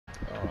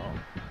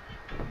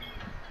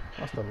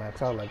Must have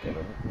maxed out like at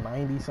a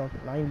 90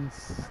 something, 90,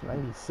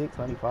 96,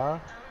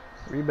 95.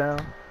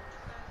 Rebound.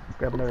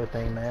 Grab another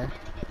thing, man.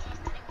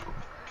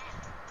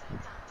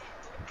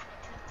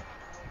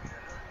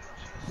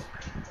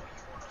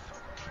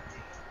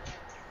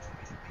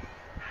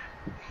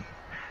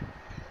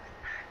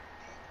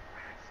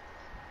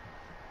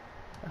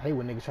 I hate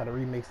when niggas try to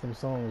remix them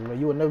songs, man.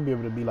 You will never be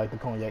able to be like the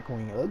Cognac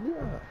Queen. Ugly.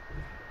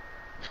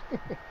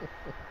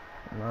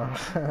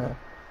 No.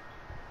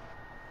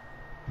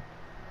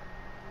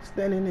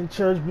 Standing in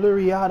church,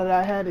 blurry eyed,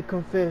 I had to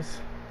confess.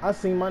 I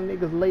seen my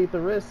niggas laid the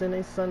rest in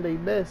they Sunday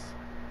best.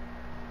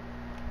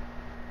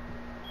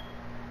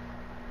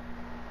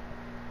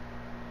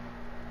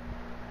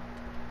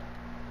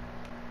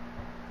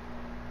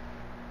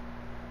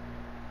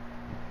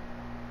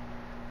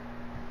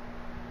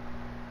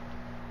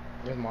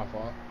 It's my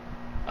fault.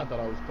 I thought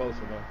I was close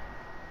enough.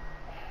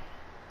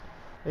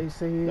 They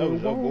say That it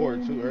was your board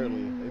won't too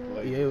early. They be.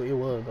 played. Yeah, it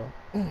was though.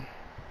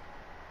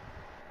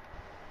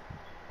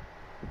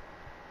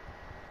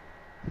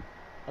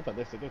 I thought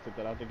they said they took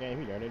that out the game.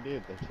 He never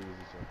did that shit.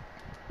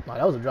 No,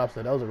 that was a drop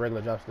step. That was a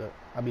regular drop step.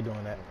 I be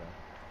doing that. Okay.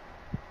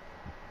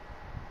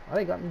 Oh,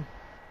 they got me.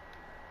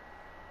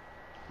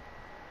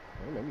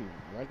 They made me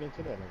right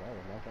into that. Like, I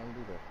was not trying to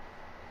do that.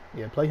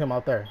 Yeah, play him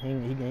out there. He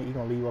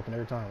gonna leave you open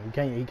every time.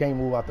 He can't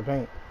move out the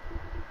paint.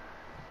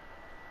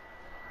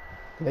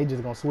 They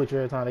just gonna switch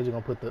every time. They just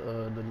gonna put the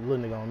little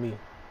nigga on me.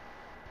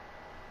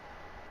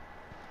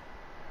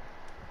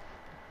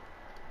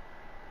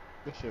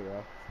 Good shit,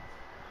 bro.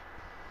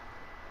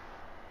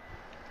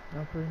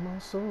 I pray my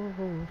soul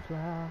fly.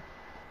 I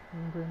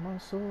pray my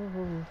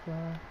soul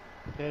fly.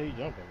 Yeah, he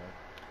jumping,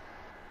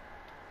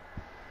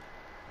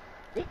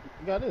 man.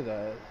 He got his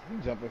ass.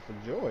 He jumping for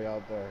joy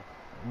out there.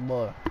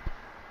 Boy.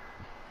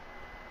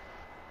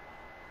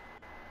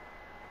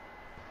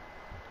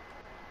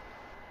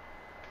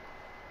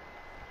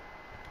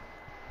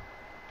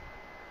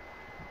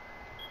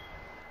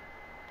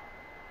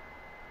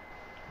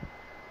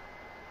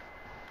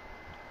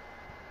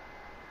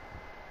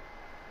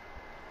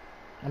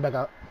 I'm back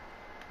out.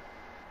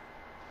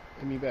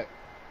 Give me back.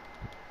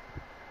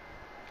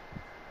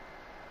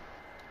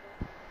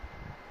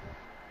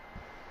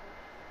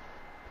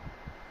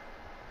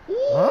 Ooh,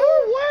 Huh?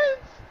 what?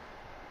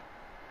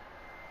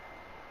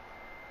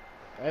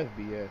 That's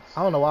BS.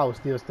 I don't know why I was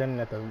still standing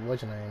at the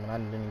what's your name and I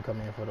didn't even come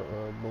in for the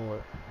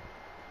board.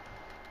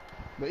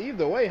 But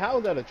either way, how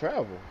is that a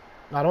travel?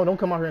 No, don't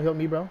come out here and help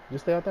me, bro.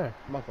 Just stay out there.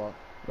 My fault.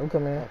 Don't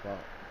come in. My fault.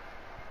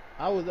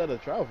 How was that a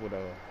travel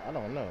though? I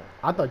don't know.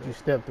 I thought you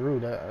stepped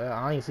through that.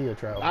 I ain't see a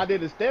travel. I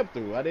did a step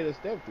through. I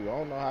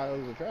don't know how it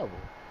was a travel.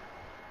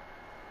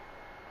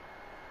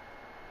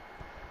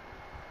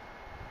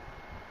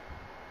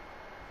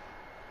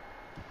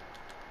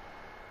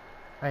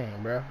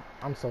 Dang, bro.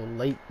 I'm so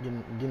late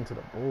getting to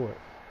the board.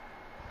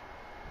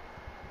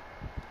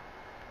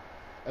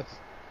 That's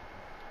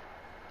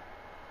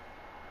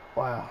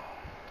Wow.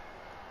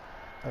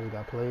 I just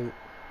got played.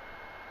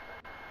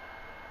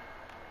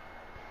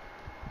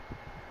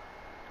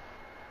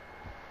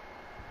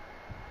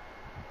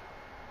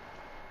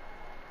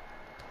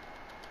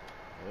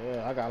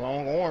 yeah. I got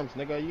long arms,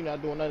 nigga. You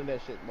not doing none of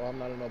that shit, boy. I'm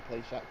not in no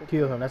play shot.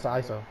 Kill him. That's an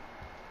ISO.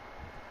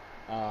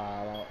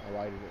 I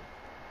lighted it.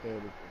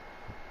 Killed it.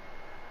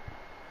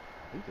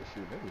 He can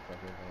shoot every fucking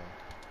thing.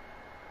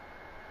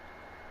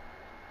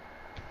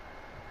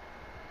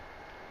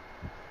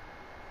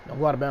 Don't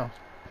go out of bounds.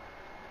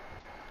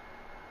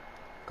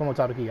 Come on,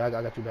 top of the key. I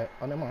got you back.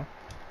 Oh, never mind.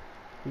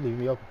 You leave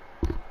me open.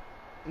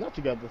 Not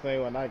you got the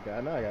same one I got.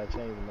 I know I gotta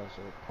change my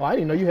shit. Oh, I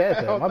didn't know you had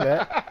that. My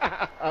bad.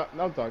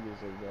 I'm talking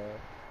shit, bro.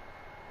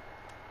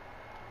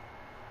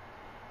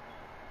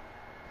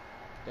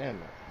 Damn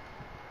it.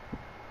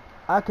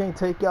 I can't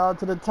take y'all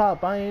to the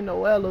top. I ain't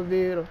no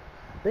elevator.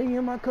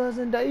 Thinking my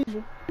cousin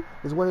Deja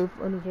is way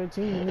from the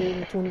 13,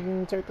 maybe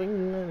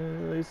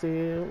 2013. They said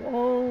it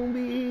won't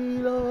be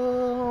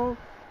long.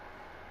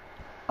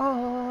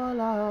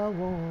 All I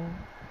want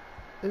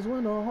is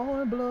when the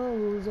horn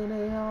blows and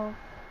they all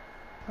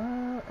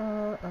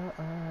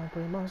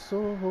pray my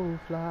soul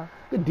fly.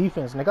 Good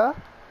defense, nigga.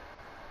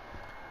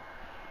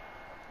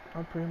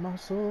 I pray my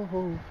soul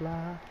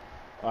fly.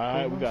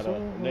 Alright, we got a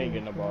name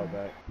getting the ball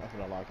back. I'm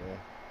gonna lock in.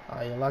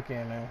 Oh, you're lucky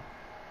in there.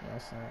 You know what I'm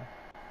saying?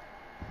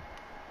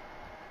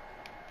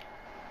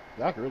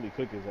 I could really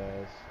cook his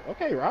ass.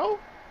 Okay, Raul.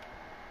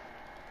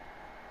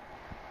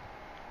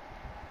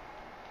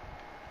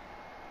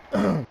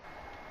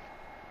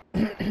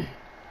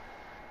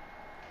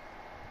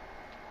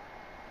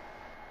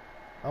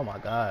 Oh my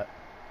god.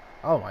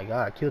 Oh my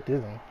god, I killed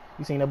this one.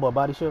 You seen that boy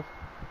body shift?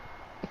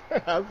 I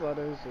saw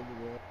that shit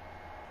again.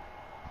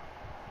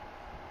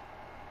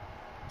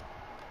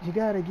 You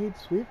gotta get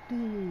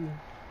swifty.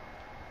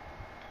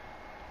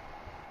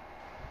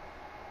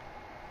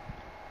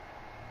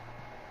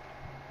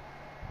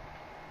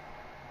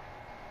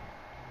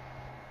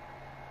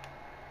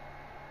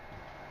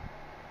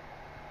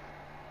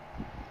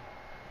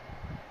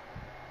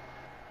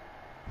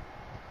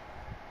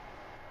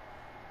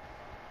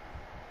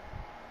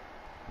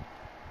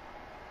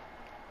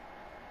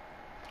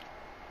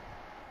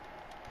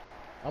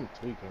 I'm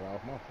tweaking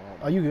off my phone.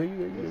 Oh, you good? You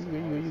good? You good? Listen,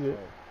 You good? all You good? this You good?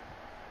 flow.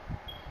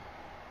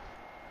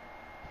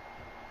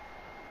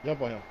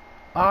 Jump on him.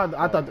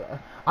 I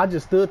thought I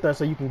just stood there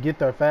so you can get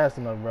there fast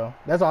enough, bro.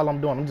 That's all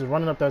I'm doing. I'm just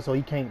running up there so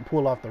he can't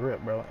pull off the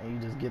rip, bro. And you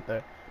just get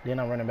there. Then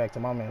I'm running back to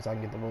my man so I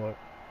can get the board.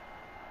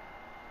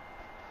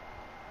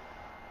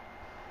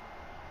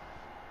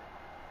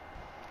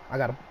 I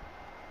got him.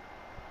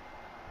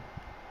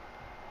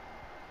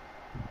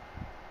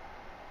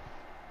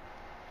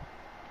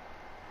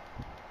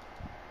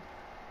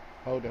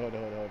 Hold it, hold it,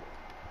 hold it, hold it.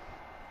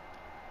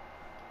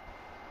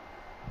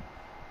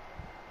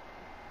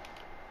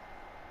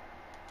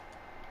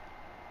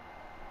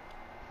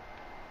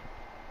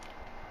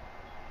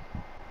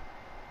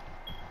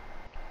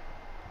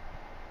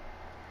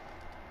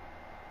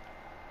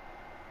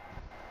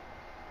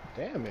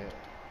 Damn it.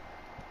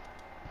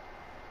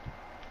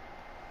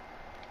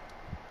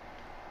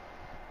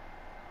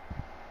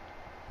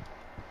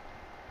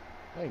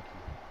 Thank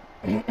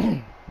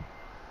you.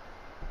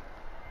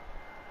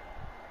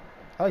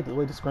 I like the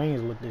way the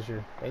screens look this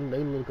year. They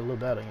look a little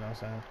better, you know what I'm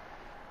saying?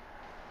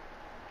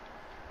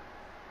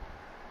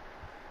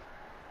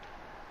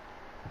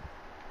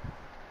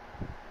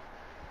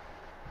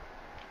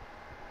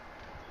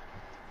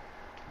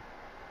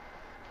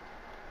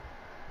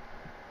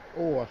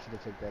 Oh, I should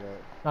have took that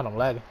up. Not I'm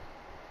lagging.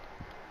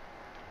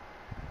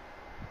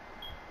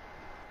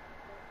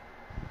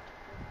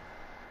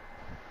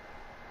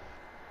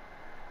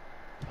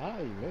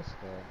 I missed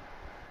that.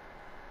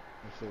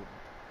 I should.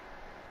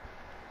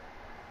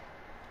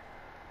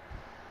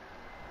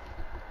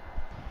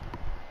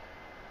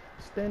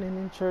 Standing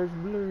in church,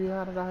 blurry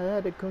eyed, I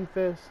had to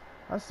confess.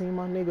 I seen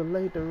my nigga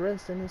laid to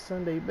rest in his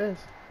Sunday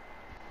best.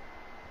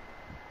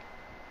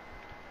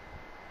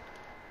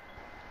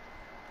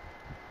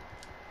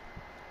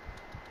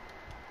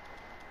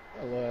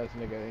 That little ass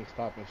nigga ain't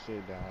stopping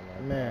shit down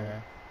there, Man.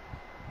 bro.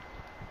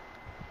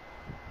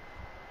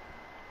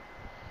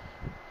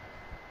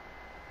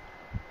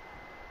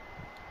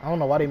 I don't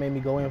know why they made me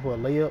go in for a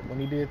layup when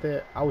he did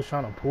that. I was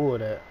trying to pull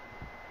that.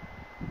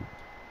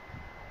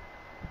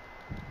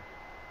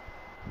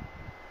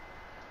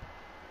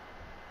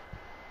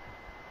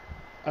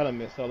 I done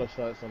missed hella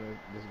shots on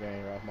this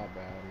game, Ralph. My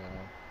bad,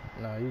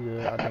 No, you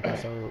good. I think I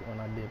saw it when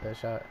I did that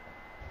shot.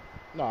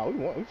 man. Nah, we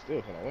won. We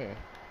still finna win.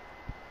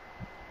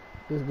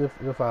 This is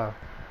good foul.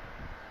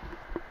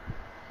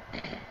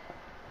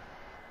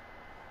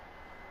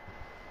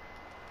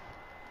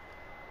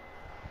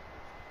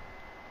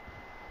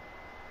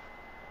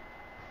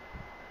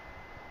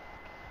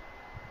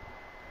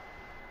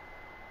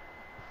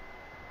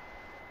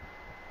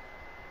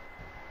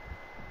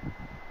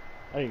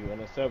 I ain't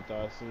gonna accept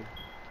that. See,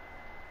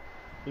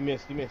 he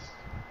missed. He missed.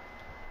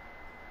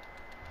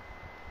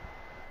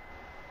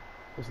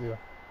 What's the deal?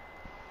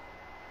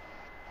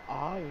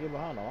 Ah, you get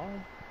behind the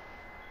line.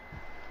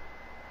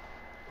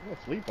 You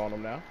gonna sleep on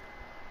him now.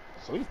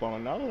 Sleep on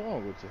him now. What's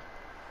wrong with you?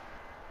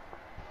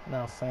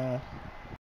 Now, Sam.